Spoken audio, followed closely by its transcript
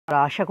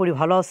আশা করি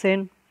ভালো আছেন।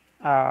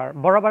 আর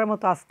বরাবরের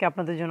মতো আজকে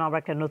আপনাদের জন্য আবার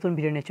একটা নতুন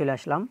ভিডিও নিয়ে চলে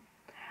আসলাম।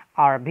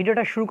 আর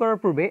ভিডিওটা শুরু করার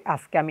পূর্বে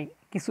আজকে আমি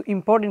কিছু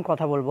ইম্পর্টেন্ট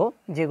কথা বলবো,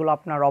 যেগুলো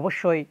আপনার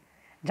অবশ্যই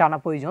জানা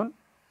প্রয়োজন।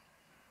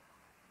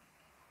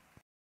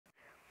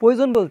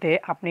 বলতে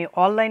আপনি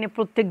অনলাইনে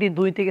প্রত্যেক দিন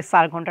 2 থেকে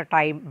 4 ঘন্টা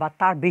টাইম বা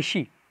তার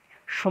বেশি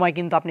সময়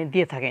কিন্তু আপনি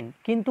দিয়ে থাকেন,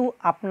 কিন্তু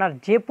আপনার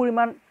যে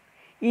পরিমাণ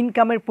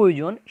ইনকামের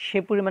প্রয়োজন সে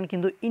পরিমাণ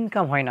কিন্তু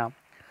ইনকাম হয় না।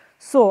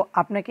 সো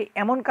আপনাকে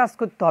এমন কাজ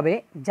করতে হবে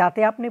যাতে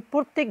আপনি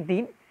প্রত্যেক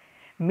দিন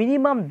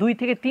মিনিমাম $2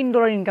 থেকে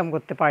 $3 ইনকাম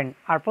করতে পারেন,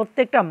 আর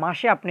প্রত্যেকটা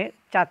মাসে আপনি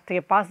 4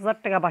 থেকে 5,000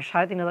 টাকা বা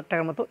 3,500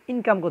 টাকার মতো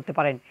ইনকাম করতে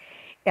পারেন।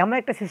 এমন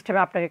একটা সিস্টেমে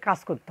আপনাকে কাজ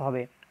করতে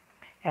হবে।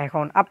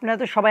 এখন আপনারা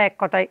তো সবাই এক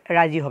কথায়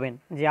রাজি হবেন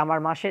যে আমার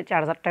মাসে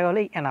 4,000 টাকা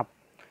হলেই এনাফ,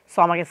 সো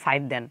আমাকে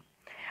সাইট দেন।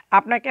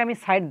 আপনাকে আমি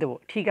সাইট দেবো,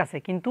 ঠিক আছে,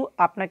 কিন্তু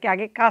আপনাকে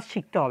আগে কাজ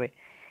শিখতে হবে।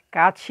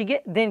 কাজ শিখে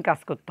দেন কাজ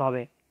করতে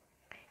হবে।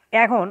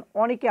 এখন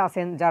অনেকে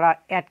আছেন যারা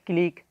অ্যাড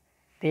ক্লিক,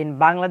 দেন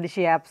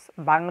বাংলাদেশি অ্যাপস,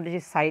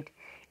 বাংলাদেশি সাইট,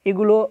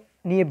 এগুলো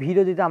নিয়ে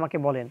ভিডিও দিতে আমাকে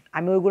বলেন।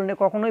 আমি ওইগুলো নিয়ে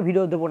কখনোই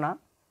ভিডিও দেবো না,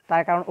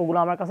 তার কারণ ওগুলো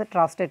আমার কাছে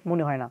ট্রাস্টেড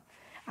মনে হয় না।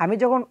 আমি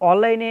যখন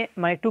অনলাইনে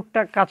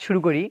টুকটাক কাজ শুরু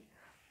করি,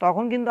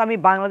 তখন কিন্তু আমি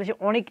বাংলাদেশে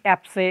অনেক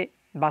অ্যাপসে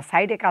বা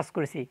সাইটে কাজ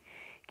করেছি,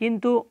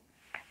 কিন্তু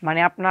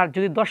আপনার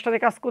যদি 10টাতে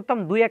কাজ করতাম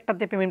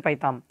 2-1টাতে পেমেন্ট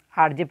পাইতাম,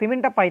 আর যে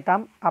পেমেন্টটা পাইতাম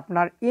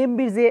আপনার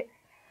এমবির যে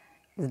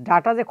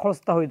ডাটা যে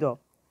খরচটা হইতো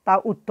তা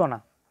উঠতো না।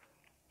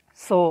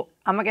 সো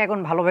আমাকে এখন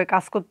ভালোভাবে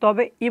কাজ করতে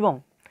হবে, এবং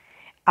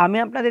আমি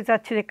আপনাদের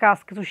চাচ্ছি যে কাজ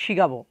কিছু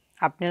শিখাবো।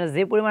 আপনারা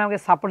যে পরিমাণে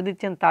আমাকে সাপোর্ট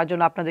দিচ্ছেন তার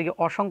জন্য আপনাদেরকে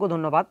অসংখ্য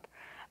ধন্যবাদ।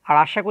 আর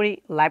আশা করি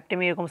লাইফ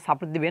টাইমে এরকম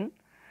সাপোর্ট দিবেন।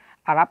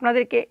 আর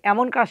আপনাদেরকে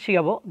এমন কাজ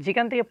শিখাবো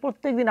যেখান থেকে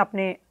প্রত্যেক দিন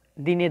আপনি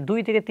দিনে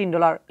 $2 থেকে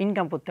 $3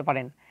 ইনকাম করতে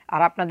পারেন।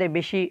 আর আপনাদের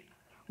বেশি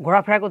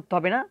ঘোরাফেরা করতে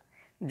হবে না,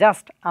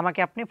 জাস্ট আমাকে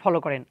আপনি ফলো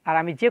করেন। আর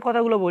আমি যে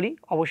কথাগুলো বলি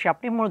অবশ্যই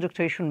আপনি মনোযোগ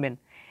সহকারে শুনবেন,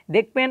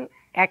 দেখবেন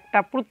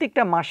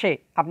প্রত্যেকটা মাসে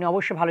আপনি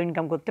অবশ্যই ভালো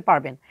ইনকাম করতে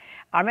পারবেন।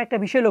 আমি একটা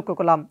বিষয় লক্ষ্য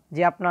করলাম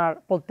যে আপনার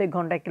প্রত্যেক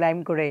ঘন্টায় ক্লাইম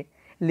করে,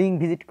 লিঙ্ক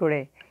ভিজিট করে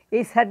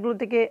এই সাইটগুলো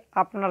থেকে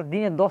আপনার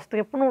দিনে 10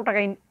 থেকে 15 টাকা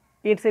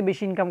এর চেয়ে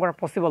বেশি ইনকাম করা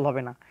পসিবল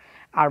হবে না।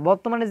 আর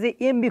বর্তমানে যে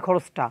এমবি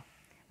খরচটা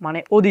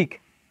অধিক,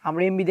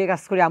 আমরা এমবি দিয়ে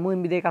কাজ করি, আমিও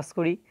এমবি দিয়ে কাজ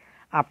করি।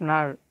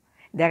 আপনার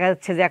দেখা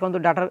যাচ্ছে যে এখন তো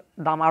ডাটার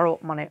দাম আরও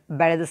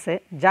বেড়ে যাচ্ছে,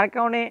 যার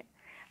কারণে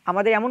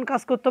আমাদের এমন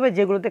কাজ করতে হবে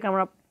যেগুলো থেকে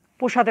আমরা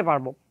পোষাতে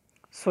পারবো।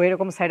 সো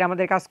এরকম সাইট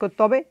আমাদের কাজ করতে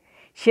হবে।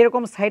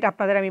 সেরকম সাইট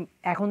আপনাদের আমি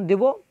এখন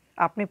দেবো।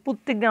 আপনি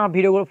প্রত্যেক দিন আমার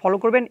ভিডিওগুলো ফলো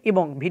করবেন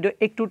এবং ভিডিও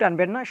একটু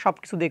টানবেন না, সব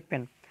কিছু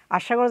দেখবেন।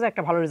 আশা করা যায়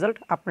একটা ভালো রেজাল্ট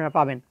আপনারা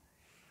পাবেন।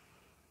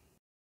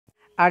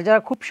 আর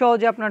যারা খুব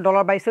সহজে আপনার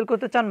ডলার বাই সেল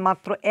করতে চান,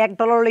 মাত্র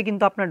 $1 হলে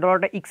কিন্তু আপনার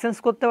ডলারটা এক্সচেঞ্জ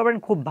করতে পারবেন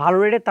খুব ভালো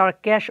রেটে। তার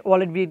ক্যাশ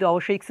ওয়ালেট ভিডিওতে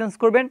অবশ্যই এক্সচেঞ্জ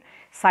করবেন।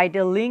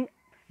 সাইটের লিঙ্ক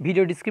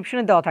ভিডিও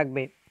ডিসক্রিপশনে দেওয়া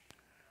থাকবে।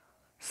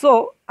 সো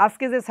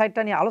আজকে যে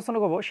সাইটটা নিয়ে আলোচনা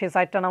করবো সেই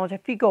সাইটটার নাম হচ্ছে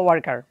পিকো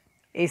ওয়ার্কার।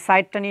 এই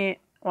সাইটটা নিয়ে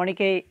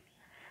অনেকেই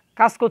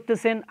কাজ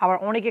করতেছেন, আবার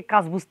অনেকে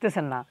কাজ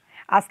বুঝতেছেন না।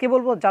 আজকে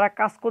বলবো যারা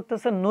কাজ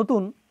করতেছেন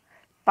নতুন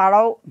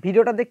তারাও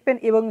ভিডিওটা দেখবেন,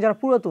 এবং যারা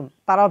পুরাতন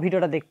তারাও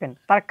ভিডিওটা দেখবেন।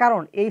 তার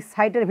কারণ এই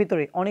সাইটের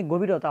ভিতরে অনেক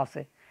গভীরতা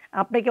আছে।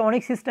 আপনাকে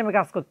অনেক সিস্টেমে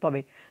কাজ করতে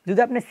হবে। যদি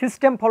আপনি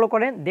সিস্টেম ফলো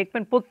করেন,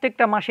 দেখবেন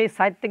প্রত্যেকটা মাসে এই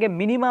সাইট থেকে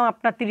মিনিমাম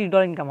আপনার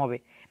 $30 ইনকাম হবে।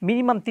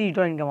 মিনিমাম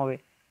 $30 ইনকাম হবে।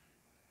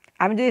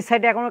 আমি যদি এই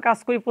সাইটে এখনও কাজ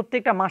করি,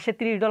 প্রত্যেকটা মাসে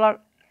 $30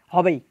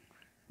 হবেই,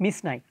 মিস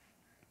নাই।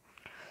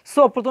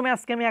 সো প্রথমে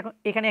আজকে আমি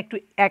এখানে একটু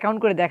অ্যাকাউন্ট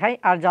করে দেখাই।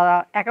 আর যারা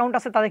অ্যাকাউন্ট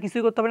আছে তাদের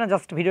কিছুই করতে হবে না,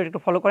 জাস্ট ভিডিওটা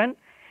একটু ফলো করেন।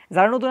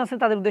 যারা নতুন আছেন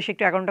তাদের উদ্দেশ্যে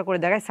একটু অ্যাকাউন্টটা করে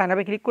দেখাই। সাইন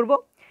আপে ক্লিক করব।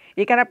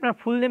 এখানে আপনার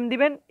ফুল নেম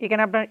দিবেন,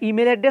 এখানে আপনার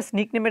ইমেল অ্যাড্রেস,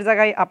 নিক নেমের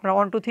জায়গায় আপনার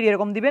 1 2 3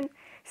 এরকম দিবেন।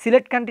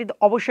 সিলেক্ট কান্ট্রি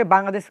অবশ্যই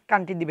বাংলাদেশ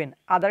কান্ট্রি দিবেন,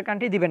 আদার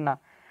কান্ট্রি দিবেন না।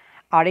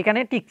 আর এখানে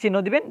টিক চিহ্ন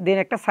দিবেন, দেন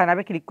একটা সাইন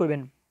আপে ক্লিক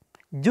করবেন।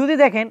 যদি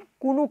দেখেন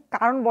কোনো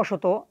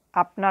কারণবশত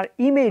আপনার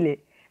ইমেইলে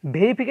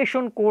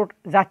ভেরিফিকেশন কোড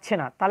যাচ্ছে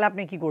না, তাহলে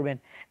আপনি কি করবেন?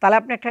 তাহলে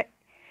আপনি একটা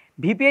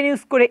ভিপিএন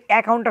ইউজ করে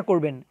অ্যাকাউন্টটা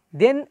করবেন,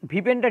 দেন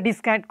ভিপিএনটা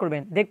ডিসকানেক্ট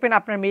করবেন। দেখবেন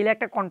আপনার মেইলে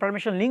একটা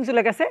কনফার্মেশন লিঙ্ক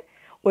চলে গেছে,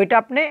 ওইটা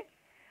আপনি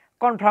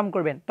কনফার্ম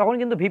করবেন। তখন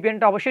কিন্তু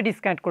ভিপিএনটা অবশ্যই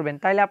ডিসকানেক্ট করবেন,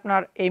 তাহলে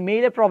আপনার এই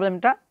মেইলের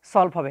প্রবলেমটা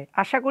সলভ হবে।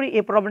 আশা করি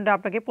এই প্রবলেমটা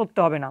আপনাকে পড়তে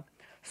হবে না।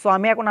 সো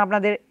আমি এখন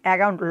আপনাদের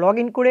অ্যাকাউন্ট লগ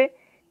ইন করে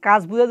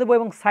কাজ বুঝে দেবো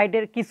এবং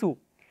সাইটের কিছু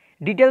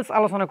ডিটেলস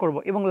আলোচনা করব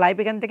এবং লাইভ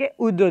এখান থেকে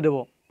উইথড্র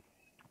দেবো।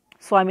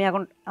 সো আমি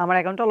এখন আমার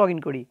অ্যাকাউন্টটা লগ ইন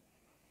করি।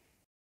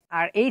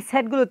 আর এই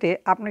সাইটগুলোতে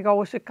আপনাকে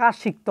অবশ্যই কাজ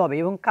শিখতে হবে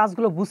এবং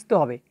কাজগুলো বুঝতে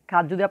হবে।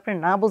 কাজ যদি আপনি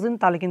না বোঝেন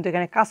তাহলে কিন্তু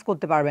এখানে কাজ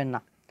করতে পারবেন না।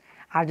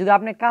 আর যদি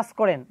আপনি কাজ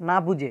করেন না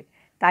বুঝে,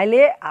 তাইলে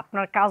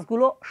আপনার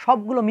কাজগুলো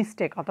সবগুলো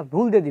মিস্টেক অর্থাৎ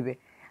ভুল দিয়ে দিবে।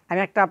 আমি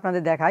একটা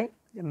আপনাদের দেখাই।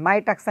 মাই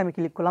টাস্কে আমি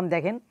ক্লিক করলাম।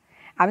 দেখেন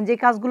আমি যে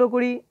কাজগুলো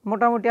করি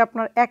মোটামুটি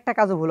আপনার একটা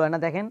কাজও ভুল হয় না।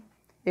 দেখেন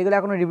এগুলো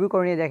এখনও রিভিউ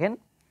করে নিয়ে দেখেন,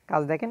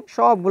 কাজ দেখেন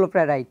সবগুলো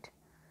প্রায় রাইট,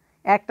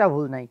 একটা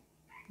ভুল নাই।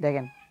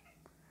 দেখেন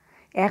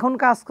এখন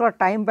কাজ করার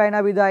টাইম পাই না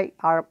বিদায়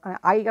আর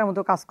আগেকার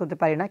মতো কাজ করতে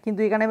পারি না, কিন্তু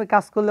এখানে আমি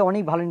কাজ করলে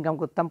অনেক ভালো ইনকাম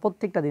করতাম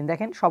প্রত্যেকটা দিন।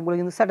 দেখেন সবগুলো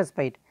কিন্তু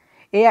স্যাটিসফাইড।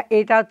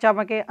 এইটা হচ্ছে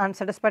আমাকে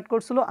আনস্যাটিসফাইড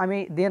করছিল, আমি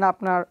দেন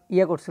আপনার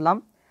করছিলাম,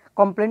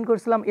 কমপ্লেন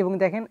করছিলাম, এবং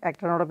দেখেন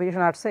একটা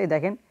নোটিফিকেশন আসছে। এই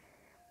দেখেন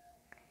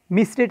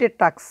মিসরেটেড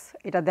টাস্ক,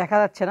 এটা দেখা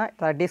যাচ্ছে না,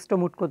 তারা ডেস্কটপ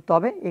মুট করতে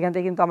হবে। এখান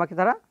থেকে কিন্তু আমাকে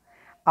তারা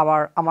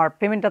আবার আমার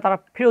পেমেন্টটা তারা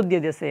ফেরত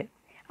দিয়ে দিয়েছে।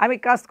 আমি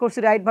কাজ করছি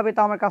রাইটভাবে,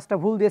 তো আমার কাজটা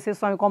ভুল দিয়েছে,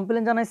 সো আমি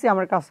কমপ্লেন জানাইছি,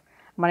 আমার কাজ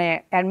মানে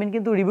অ্যাডমিন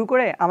কিন্তু রিভিউ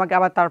করে আমাকে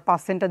আবার তার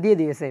পার্সেন্টটা দিয়ে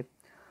দিয়েছে।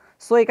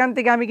 সো এখান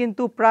থেকে আমি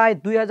কিন্তু প্রায়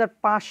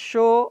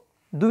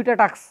 2502টা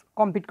টাস্ক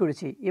কমপ্লিট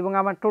করেছি এবং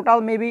আমার টোটাল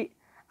মেবি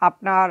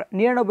আপনার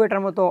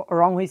 99টার মতো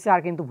রং হয়েছে,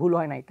 আর কিন্তু ভুল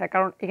হয় নাই। তার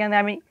কারণ এখানে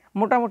আমি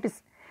মোটামুটি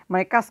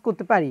মানে কাজ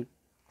করতে পারি।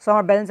 সো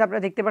আমার ব্যালেন্স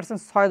আপনারা দেখতে পাচ্ছেন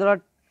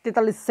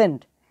 $6.43।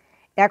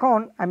 এখন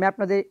আমি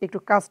আপনাদের একটু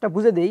কাজটা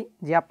বুঝে দেই,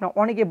 যে আপনার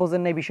অনেকে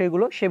বোঝেন না এই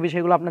বিষয়গুলো, সে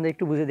বিষয়গুলো আপনাদের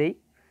একটু বুঝে দেই।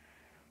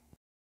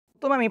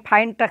 তো আমি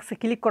ফাইন টাস্কে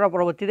ক্লিক করার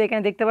পরবর্তীতে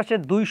এখানে দেখতে পাচ্ছেন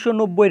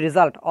 290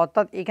 রেজাল্ট,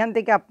 অর্থাৎ এখান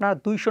থেকে আপনার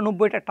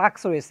 290টা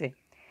টাস্ক রয়েছে।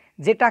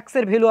 যে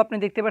টাস্কের ভ্যালু আপনি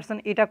দেখতে পাচ্ছেন,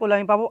 এটা করলে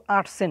আমি পাবো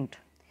 8 সেন্ট।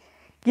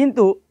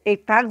 কিন্তু এই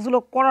টাস্কগুলো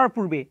করার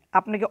পূর্বে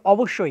আপনাকে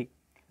অবশ্যই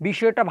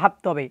বিষয়টা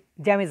ভাবতে হবে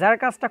যে আমি যার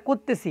কাজটা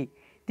করতেছি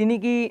তিনি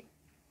কি,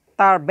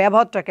 তার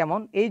ব্যবহারটা কেমন।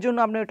 এই জন্য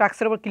আপনি ওই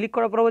টাস্কের উপর ক্লিক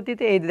করার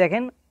পরবর্তীতে এই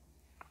দেখেন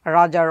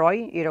রাজা রয়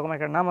এরকম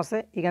একটা নাম আছে,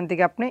 এখান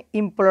থেকে আপনি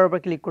এমপ্লয়ের উপর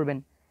ক্লিক করবেন।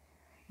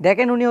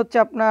 দেখেন উনি হচ্ছে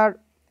আপনার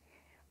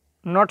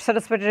নট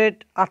স্যাটিসফাইড রেট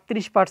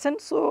 38%।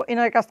 সো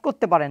এনার কাজ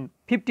করতে পারেন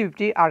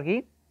 50-50 আর কি।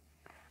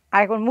 আর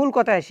এখন মূল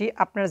কথায় আসি,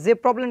 আপনার যে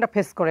প্রবলেমটা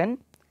ফেস করেন,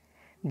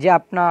 যে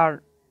আপনার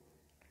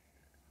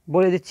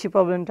বলে দিচ্ছি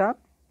প্রবলেমটা।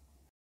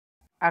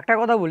 একটা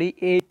কথা বলি,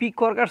 এই পিক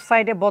ওয়ার্কার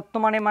সাইটে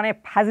বর্তমানে মানে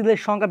ফাজিলের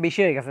সংখ্যা বেশি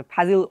হয়ে গেছে।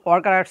 ফাজিল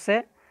ওয়ার্কার আসছে,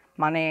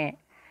 মানে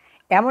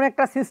এমন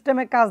একটা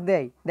সিস্টেমে কাজ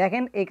দেয়।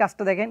 দেখেন এই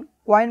কাজটা দেখেন,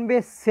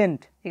 কয়েনবেস সেন্ট,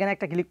 এখানে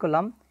একটা ক্লিক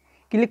করলাম।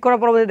 ক্লিক করার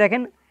পরবর্তী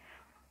দেখেন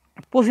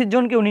 25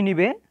 জনকে উনি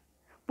নিবে,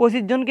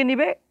 25 জনকে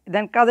নিবে।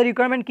 দেন কাজের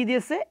রিকোয়ারমেন্ট কী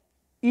দিয়েছে,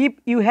 if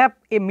you have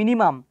a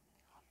minimum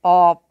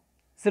of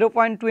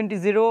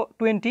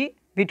 0.2020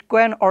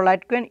 bitcoin or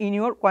Litecoin in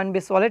your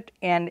Coinbase wallet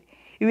and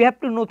you have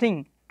to নোথিং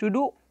to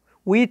do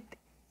with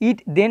it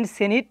then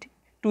send it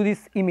to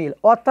this email.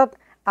 অর্থাৎ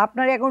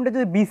আপনার অ্যাকাউন্টে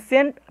যদি 20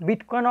 সেন্ট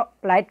বিটকয়েন ও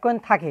লাইটকয়েন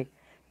থাকে,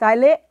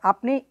 তাহলে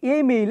আপনি এই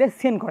মেইলে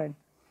সেন্ড করেন।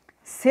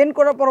 সেন্ড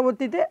করার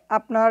পরবর্তীতে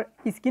আপনার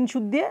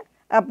স্ক্রিনশট দিয়ে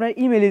আপনার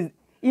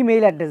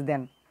ইমেইল অ্যাড্রেস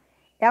দেন।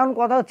 এমন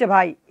কথা হচ্ছে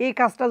ভাই, এই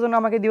কাজটার জন্য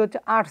আমাকে দিয়ে হচ্ছে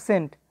 8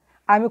 সেন্ট,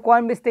 আমি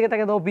কয়েনবেস থেকে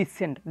তাকে দেবো 20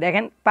 সেন্ট।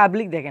 দেখেন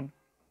পাবলিক, দেখেন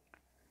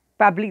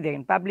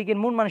পাবলিকের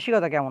মন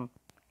মানসিকতা কেমন,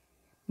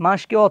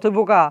 মানুষ কি অত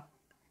বোকা।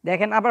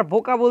 দেখেন আবার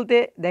বোকা বলতে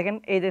দেখেন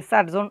এই যে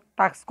 4 জন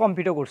টাস্ক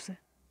কমপ্লিটও করছে।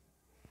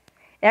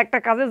 একটা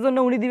কাজের জন্য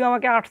উনি দিবে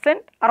আমাকে 8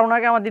 সেন্ট, আর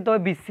ওনাকে আমার দিতে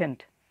হবে 20 সেন্ট।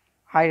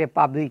 হায় রে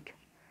পাবলিক,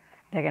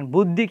 দেখেন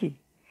বুদ্ধি কি,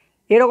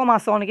 এরকম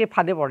আছে, অনেকেই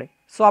ফাঁদে পড়ে।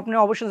 সো আপনি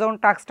অবশ্যই যখন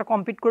টাস্কটা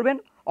কমপ্লিট করবেন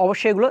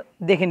অবশ্যই এগুলো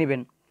দেখে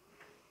নেবেন।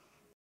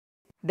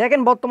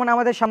 দেখেন বর্তমানে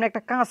আমাদের সামনে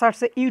একটা কাজ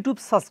আসছে, ইউটিউব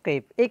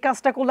সাবস্ক্রাইব। এই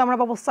কাজটা করলে আমরা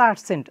পাবো 4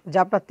 সেন্ট, যা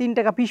আপনার 3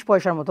 টাকা 20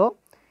 পয়সার মতো।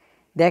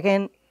 দেখেন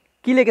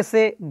কি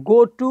লিখেছে, go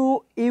to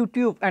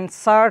YouTube and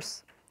search,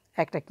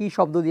 একটা কি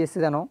শব্দ দিয়েছে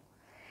যেন,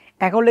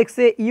 এখন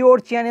লিখছে your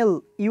channel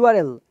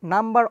URL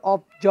number of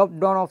job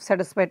Don of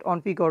satisfied on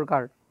pick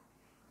worker.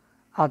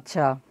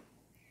 আচ্ছা,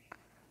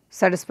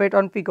 satisfied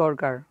on pick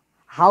worker,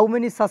 how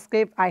many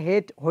subscribe I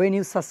hate when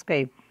you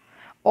subscribe.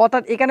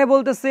 অর্থাৎ এখানে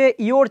বলতেছে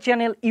ইউর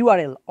চ্যানেল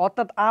ইউআরএল,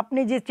 অর্থাৎ আপনি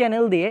যে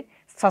চ্যানেল দিয়ে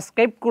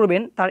সাবস্ক্রাইব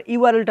করবেন তার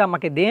ইউআরএলটা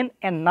আমাকে দেন,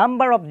 অ্যান্ড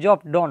নাম্বার অফ জব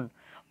ডন,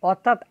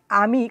 অর্থাৎ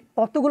আমি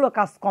কতগুলো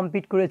কাজ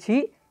কমপ্লিট করেছি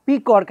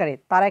পিক ওয়ার্কারে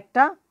তার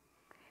একটা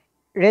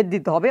রেট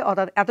দিতে হবে,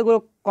 অর্থাৎ এতগুলো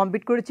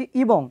কমপ্লিট করেছি।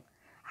 এবং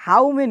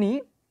how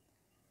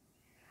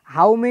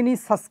many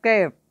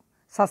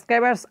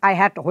subscribers I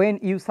had when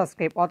you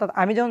subscribe, অর্থাৎ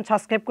আমি যখন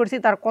সাবস্ক্রাইব করেছি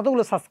তার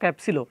কতগুলো সাবস্ক্রাইব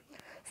ছিল।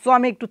 সো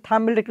আমি একটু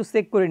থাম্বনেলটা একটু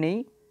চেক করে নিই,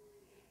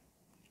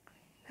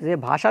 যে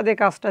ভাষা দিয়ে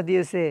কাজটা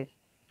দিয়েছে।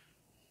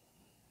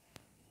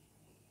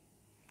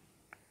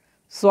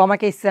 সো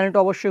আমাকে এই চ্যানেলটা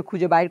অবশ্যই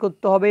খুঁজে বাইর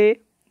করতে হবে।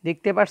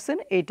 দেখতে পাচ্ছেন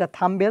এইটা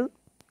থাম্বনেল।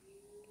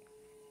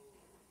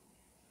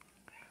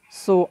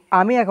 সো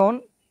আমি এখন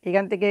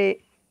এখান থেকে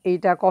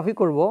এইটা কপি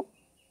করব,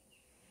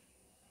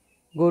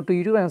 go to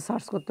YouTube and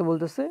search করতে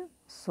বলতেছে।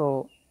 সো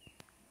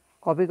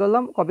কপি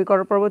করলাম, কপি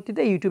করার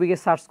পরবর্তীতে ইউটিউবে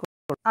গিয়ে সার্চ করব।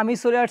 আমি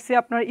চলে আসছি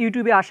আপনার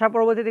ইউটিউবে আসার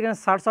পরবর্তীতে এখানে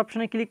সার্চ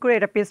অপশনে ক্লিক করে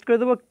এটা পেস্ট করে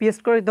দেবো।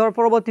 পেস্ট করে দেওয়ার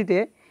পরবর্তীতে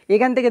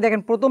এখান থেকে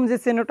দেখেন প্রথম যে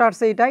চ্যানেলটা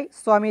আসছে এটাই।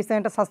 সো আমি এই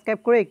চ্যানেলটা সাবস্ক্রাইব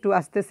করে একটু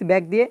আসতেছি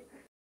ব্যাক দিয়ে।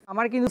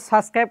 আমার কিন্তু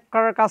সাবস্ক্রাইব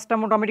করার কাজটা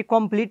মোটামুটি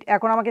কমপ্লিট।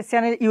 এখন আমাকে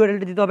চ্যানেল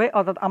ইউআরএলটা দিতে হবে,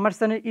 অর্থাৎ আমার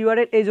চ্যানেল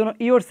ইউআরএল, এই জন্য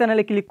ইউর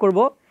চ্যানেলে ক্লিক করব।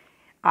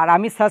 আর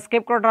আমি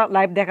সাবস্ক্রাইব করাটা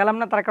লাইভ দেখালাম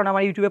না, তার কারণে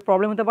আমার ইউটিউবে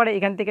প্রবলেম হতে পারে।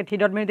 এখান থেকে 3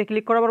 ডট মেনুতে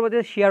ক্লিক করার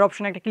পরবর্তীতে শেয়ার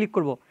অপশনে একটা ক্লিক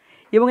করব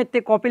এবং এতে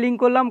কপি লিঙ্ক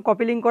করলাম।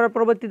 কপি লিঙ্ক করার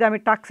পরবর্তীতে আমি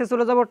টাস্কে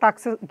চলে যাব।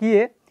 টাস্কে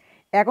গিয়ে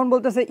এখন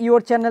বলতেছে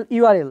ইউর চ্যানেল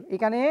ইউআরএল,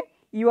 এখানে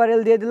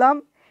ইউআরএল দিয়ে দিলাম।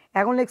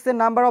 এখন লিখছে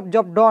number of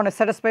job Don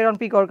satisfied on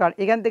pick worker,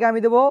 এখান থেকে আমি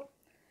দেবো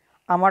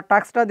আমার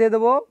টাস্কটা দিয়ে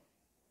দেবো,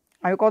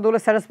 আমি কতগুলো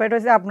স্যাটিসফাইড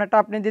হয়েছে আপনারটা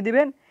আপনি দিয়ে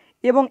দিবেন।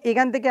 এবং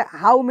এখান থেকে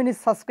how many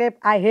subscribe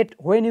I hate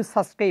when you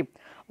subscribe,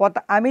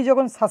 অর্থাৎ আমি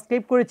যখন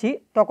সাবস্ক্রাইব করেছি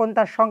তখন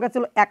তার সংখ্যা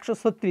ছিল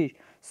 136।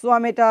 সো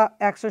আমি এটা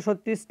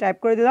 136 টাইপ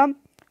করে দিলাম।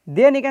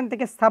 দেন এখান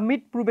থেকে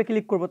সাবমিট প্রুফে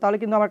ক্লিক করব, তাহলে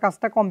কিন্তু আমার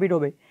কাজটা কমপ্লিট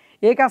হবে।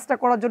 এই কাজটা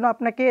করার জন্য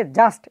আপনাকে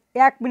জাস্ট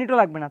 1 মিনিটও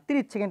লাগবে না,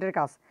 30 সেকেন্ডের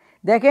কাজ।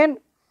 দেখেন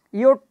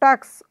your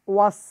task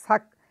was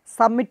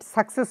submit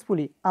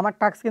successfully, আমার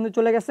টাস্ক কিন্তু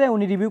চলে গেছে,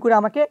 উনি রিভিউ করে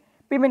আমাকে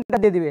পেমেন্টটা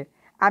দিয়ে দিবে।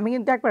 আমি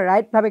কিন্তু একবার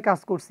রাইটভাবে কাজ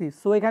করছি।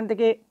 সো এখান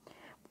থেকে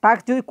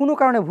টাস্ক যদি কোনো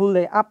কারণে ভুল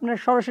দেয় আপনার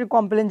সরাসরি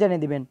কমপ্লেন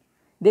জানিয়ে দিবেন,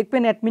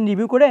 দেখবেন অ্যাডমিন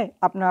রিভিউ করে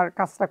আপনার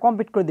কাজটা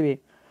কমপ্লিট করে দেবে।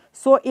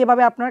 সো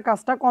এভাবে আপনার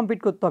কাজটা কমপ্লিট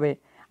করতে হবে।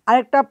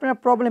 আরেকটা আপনার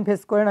প্রবলেম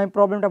ফেস করেন, আমি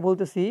প্রবলেমটা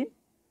বলতেছি।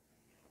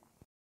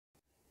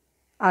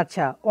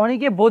 আচ্ছা,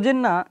 অনেকে বোঝেন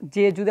না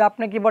যে যদি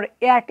আপনাকে এবার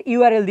অ্যাট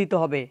ইউআরএল দিতে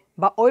হবে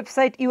বা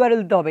ওয়েবসাইট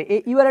ইউআরএল দিতে হবে, এই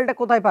ইউআরএলটা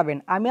কোথায় পাবেন?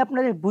 আমি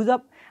আপনাদের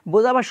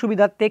বোঝাবার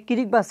সুবিধার্থে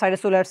ক্লিক বা সাইডে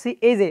চলে আসছি।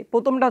 এই যে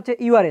প্রথমটা হচ্ছে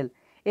ইউআরএল,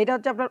 এটা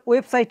হচ্ছে আপনার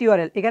ওয়েবসাইট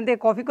ইউআরএল। এখান থেকে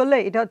কপি করলে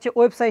এটা হচ্ছে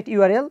ওয়েবসাইট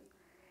ইউআরএল,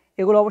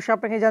 এগুলো অবশ্যই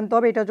আপনাকে জানতে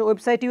হবে। এটা হচ্ছে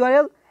ওয়েবসাইট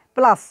ইউআরএল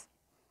প্লাস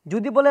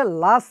যদি বলে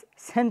last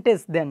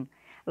sentence then,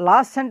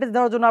 last sentence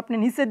দেওয়ার জন্য আপনি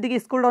নিচের দিকে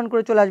স্ক্রল ডাউন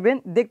করে চলে আসবেন,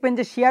 দেখবেন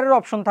যে শেয়ারের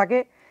অপশন থাকে।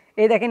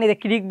 এই দেখেন, এই যে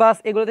ক্লিক বাস,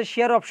 এগুলোতে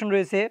শেয়ার অপশন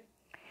রয়েছে।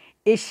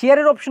 এই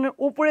শেয়ারের অপশনের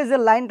উপরে যে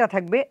লাইনটা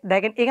থাকবে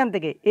দেখেন, এখান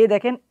থেকে এই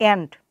দেখেন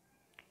এন্ড,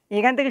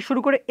 এখান থেকে শুরু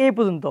করে এই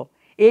পর্যন্ত,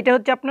 এইটা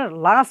হচ্ছে আপনার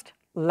লাস্ট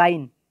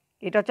লাইন,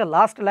 এটা হচ্ছে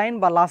লাস্ট লাইন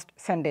বা লাস্ট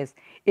সেন্টেন্স।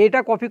 এটা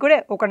কপি করে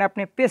ওখানে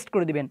আপনি পেস্ট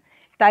করে দিবেন,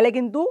 তাহলে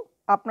কিন্তু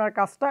আপনার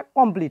কাজটা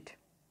কমপ্লিট।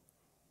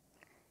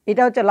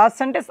 এটা হচ্ছে লাস্ট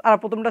সেন্টেন্স আর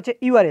প্রথমটা হচ্ছে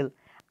ইউআরএল।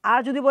 আর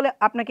যদি বলে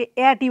আপনাকে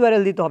অ্যাড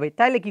ইউআরএল দিতে হবে,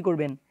 তাহলে কি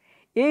করবেন?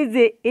 এই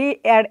যে এই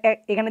অ্যাড,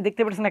 এখানে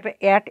দেখতে পাচ্ছেন একটা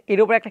অ্যাড, এর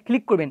উপরে একটা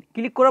ক্লিক করবেন,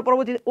 ক্লিক করার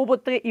পরবর্তীতে উপর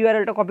থেকে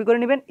ইউআরএলটা কপি করে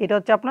নেবেন, এটা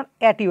হচ্ছে আপনার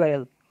অ্যাড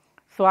ইউআরএল।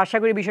 সো আশা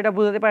করি বিষয়টা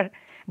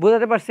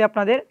বোঝাতে পারছি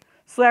আপনাদের।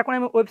 সো এখন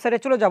আমি ওয়েবসাইটে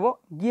চলে যাব,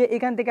 গিয়ে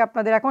এখান থেকে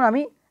আপনাদের এখন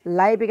আমি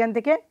লাইভ এখান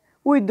থেকে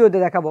উইথড্রোতে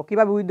দেখাবো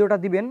কীভাবে উইথড্রোটা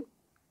দিবেন।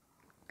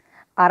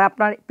 আর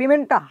আপনার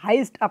পেমেন্টটা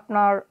হাইস্ট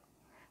আপনার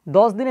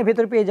 10 দিনের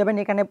ভেতরে পেয়ে যাবেন,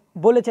 এখানে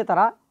বলেছে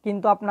তারা,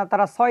 কিন্তু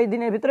তারা 6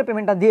 দিনের ভিতরে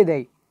পেমেন্টটা দিয়ে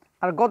দেয়।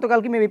 আর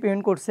গতকালকে মেবি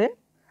পেমেন্ট করছে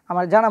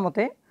আমার জানা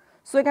মতে।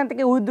 সো এখান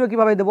থেকে উইথড্র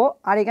কীভাবে দেবো,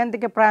 আর এখান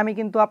থেকে প্রায় আমি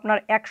কিন্তু আপনার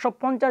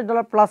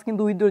 $150 প্লাস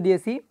কিন্তু উইথড্র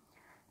দিয়েছি।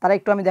 তারা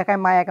একটু আমি দেখাই,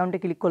 মাই অ্যাকাউন্টে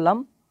ক্লিক করলাম,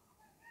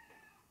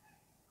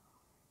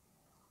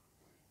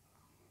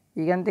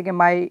 এখান থেকে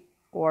মাই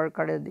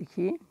ওয়ার্কারে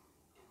দেখি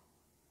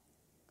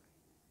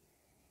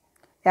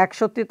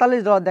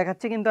 $143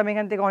 দেখাচ্ছে, কিন্তু আমি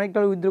এখান থেকে অনেক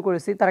ডলার উইথড্র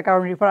করেছি, তার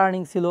কারণ রিফার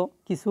আর্নিং ছিল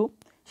কিছু,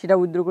 সেটা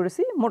উইথড্র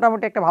করেছি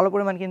মোটামুটি একটা ভালো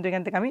পরিমাণ, কিন্তু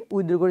এখান থেকে আমি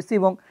উইথড্র করেছি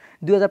এবং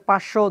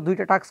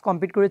 2502টা টাস্ক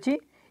কমপ্লিট করেছি।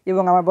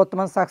 এবং আমার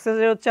বর্তমান সাকসেস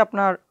রেট হচ্ছে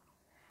আপনার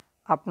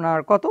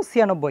কত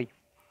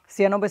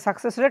 96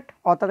 সাকসেস রেট,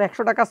 অর্থাৎ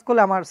 100টা কাজ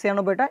করলে আমার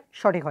 96টা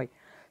সঠিক হয়।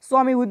 সো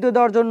আমি উইথড্র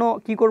দেওয়ার জন্য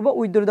কি করব?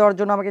 উইথড্র দেওয়ার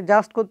জন্য আমাকে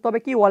জাস্ট করতে হবে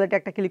কি, ওয়ালেটে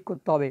একটা ক্লিক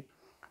করতে হবে।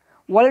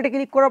 ওয়ালেটে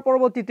ক্লিক করার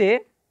পরবর্তীতে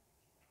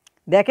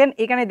দেখেন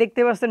এখানে দেখতে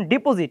পাচ্ছেন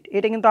ডিপোজিট,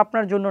 এটা কিন্তু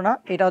আপনার জন্য না,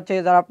 এটা হচ্ছে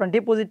যারা আপনার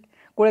ডিপোজিট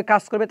করে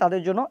কাজ করবে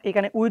তাদের জন্য।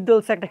 এখানে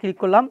উইথড্রলসে একটা ক্লিক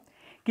করলাম,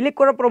 ক্লিক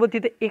করার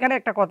পরবর্তীতে এখানে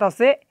একটা কথা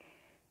আছে,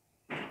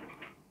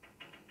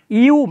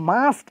 you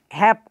must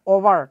have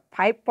over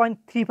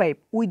 5.35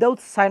 without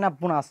sign up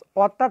bonus,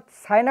 অর্থাৎ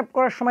সাইন আপ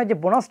করার সময় যে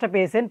বোনাসটা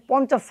পেয়েছেন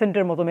 50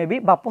 সেন্টের মতো মেবি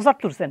বা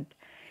 75 সেন্ট,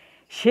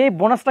 সেই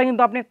বোনাসটা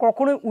কিন্তু আপনি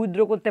কখনোই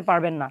উইথড্র করতে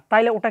পারবেন না।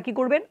 তাইলে ওটা কি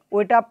করবেন?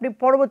 ওইটা আপনি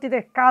পরবর্তীতে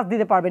কাজ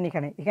দিতে পারবেন,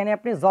 এখানে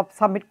আপনি জব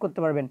সাবমিট করতে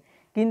পারবেন,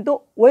 কিন্তু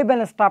ওই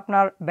ব্যালেন্সটা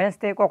আপনার ব্যালেন্স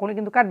থেকে কখনোই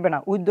কিন্তু কাটবে না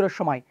উইথড্রোর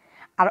সময়।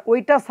 আর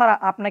ওইটা ছাড়া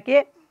আপনাকে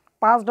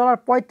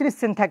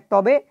 $5.35 থাকতে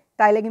হবে,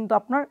 তাইলে কিন্তু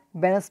আপনার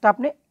ব্যালেন্সটা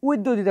আপনি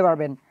উইথড্র দিতে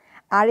পারবেন।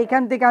 আর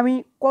এখান থেকে আমি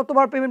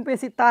কতবার পেমেন্ট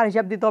পেয়েছি তার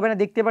হিসাব দিতে হবে না,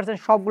 দেখতে পাচ্ছেন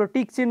সবগুলো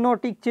টিক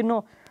চিহ্ন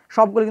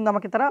সবগুলো কিন্তু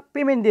আমাকে তারা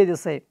পেমেন্ট দিয়ে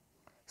দিয়েছে।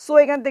 সো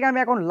এখান থেকে আমি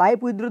এখন লাইভ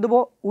উইথড্র দেবো।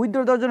 উইথড্র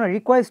দেওয়ার জন্য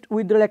রিকোয়েস্ট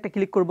উইথড্রলে একটা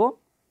ক্লিক করব।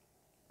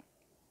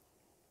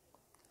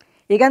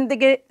 এখান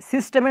থেকে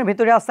সিস্টেমের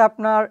ভেতরে আছে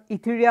আপনার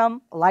ইথেরিয়াম,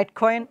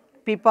 লাইটকয়েন,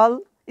 পেপাল,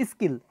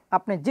 স্কিল,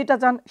 আপনি যেটা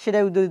চান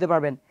সেটাই উইথড্র দিতে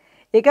পারবেন।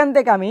 এখান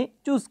থেকে আমি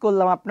চুজ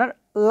করলাম আপনার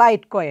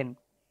লাইটকয়েন।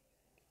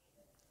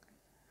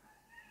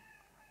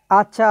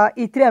 আচ্ছা,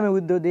 ইথেরিয়ামে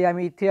উইথড্র দিই,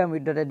 আমি ইথেরিয়াম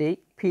উইথড্রটা দিই,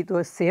 ফি তো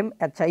সেম।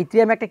 আচ্ছা,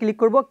 ইথেরিয়ামে একটা ক্লিক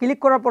করব, ক্লিক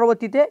করার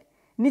পরবর্তীতে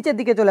নিচের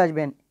দিকে চলে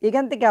আসবেন।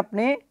 এখান থেকে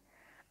আপনি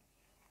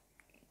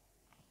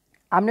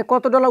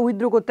কত ডলার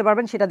উইথড্র করতে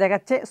পারবেন সেটা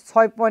দেখাচ্ছে,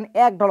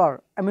 $6.1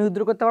 আমি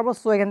উইথড্র করতে পারবো।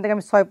 সো এখান থেকে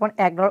আমি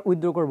 $6.1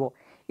 উইথড্র করব।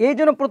 এই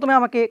জন্য প্রথমে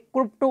আমাকে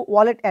crypto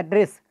wallet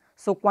address,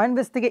 so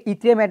Coinbase থেকে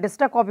ইথেরিয়াম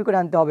অ্যাড্রেসটা কপি করে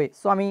আনতে হবে।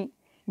 সো আমি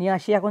নিয়ে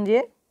আসি এখন, যে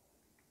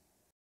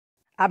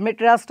আপনি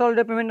ট্রাস্ট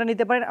ওয়ালেটে পেমেন্টটা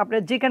নিতে পারেন,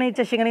 আপনার যেখানে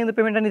ইচ্ছা সেখানে কিন্তু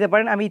পেমেন্টটা নিতে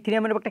পারেন। আমি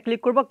ইথেরিয়ামের একটা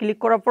ক্লিক করব, ক্লিক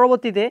করার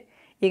পরবর্তীতে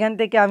এখান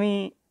থেকে আমি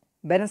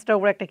ব্যালেন্সটার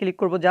উপরে একটা ক্লিক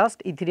করব, জাস্ট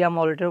ইথেরিয়াম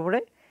ওয়ালেটের উপরে।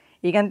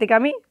 এখান থেকে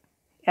আমি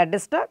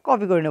অ্যাড্রেসটা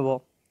কপি করে নেব।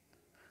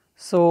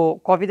 সো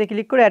কপিতে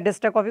ক্লিক করে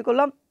অ্যাড্রেসটা কপি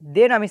করলাম,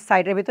 দেন আমি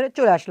সাইটের ভিতরে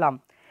চলে আসলাম।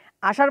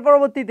 আসার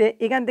পরবর্তীতে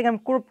এখান থেকে আমি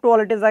ক্রিপ্টো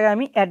ওয়ালেটের জায়গায়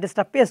আমি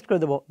অ্যাড্রেসটা পেস্ট করে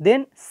দেবো,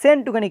 দেন সেন্ড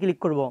টুকানে ক্লিক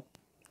করব।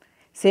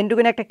 সেন্ড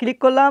টুকানে একটা ক্লিক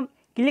করলাম,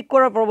 ক্লিক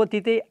করার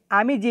পরবর্তীতে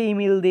আমি যে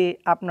ইমেল দিয়ে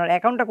আপনার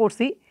অ্যাকাউন্টটা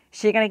করছি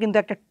সেখানে কিন্তু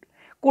একটা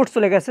কোড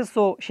চলে গেছে।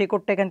 সো সেই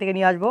কোডটা এখান থেকে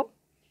নিয়ে আসবো,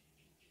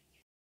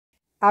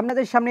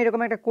 আপনাদের সামনে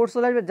এরকম একটা কোড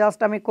চলে আসবে, জাস্ট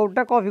আমি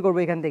কোডটা কপি করবো,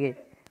 এখান থেকে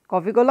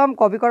কপি করলাম।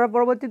 কপি করার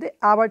পরবর্তীতে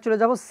আবার চলে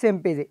যাব সেম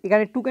পেজে,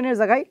 এখানে টোকেনের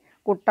জায়গায়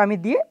কোডটা আমি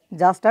দিয়ে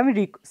জাস্ট আমি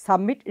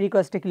সাবমিট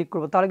রিকোয়েস্টে ক্লিক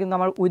করব, তাহলে কিন্তু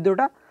আমার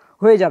উইথড্রটা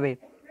হয়ে যাবে।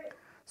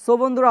 সো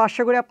বন্ধুরা,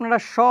 আশা করি আপনারা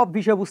সব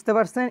বিষয় বুঝতে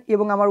পারছেন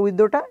এবং আমার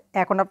উইথড্রটা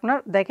এখন আপনার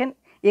দেখেন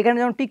এখানে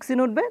যখন টিক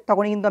চিহ্ন উঠবে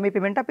তখনই কিন্তু আমি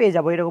পেমেন্টটা পেয়ে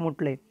যাবো, এরকম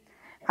উঠলে।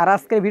 আর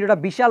আজকের ভিডিওটা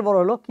বিশাল বড়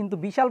হলো, কিন্তু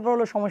বিশাল বড়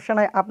হলো সমস্যা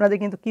নয়, আপনাদের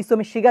কিন্তু কিছু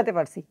আমি শেখাতে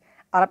পারছি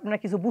আর আপনারা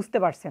কিছু বুঝতে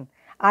পারছেন।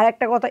 আর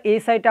একটা কথা, এই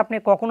সাইটে আপনি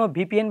কখনো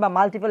ভিপিএন বা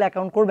মাল্টিপল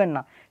অ্যাকাউন্ট করবেন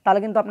না, তাহলে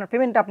কিন্তু আপনার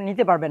পেমেন্টটা আপনি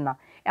নিতে পারবেন না।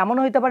 এমন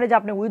হতে পারে যে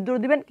আপনি উইথড্র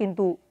দিবেন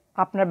কিন্তু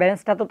আপনার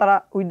ব্যালেন্সটা তো তারা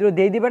উইথড্র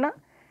দিয়ে দিবে না,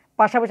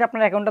 পাশাপাশি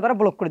আপনার অ্যাকাউন্টটা তারা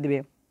ব্লক করে দিবে।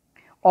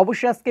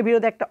 অবশ্যই আজকে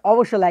ভিডিওতে একটা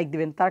অবশ্যই লাইক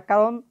দিবেন, তার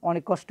কারণ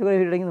অনেক কষ্ট করে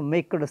ভিডিওটা কিন্তু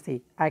মেক করেছি।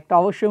 আর একটা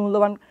অবশ্যই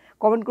মূল্যবান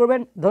কমেন্ট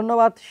করবেন।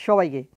 ধন্যবাদ সবাইকে।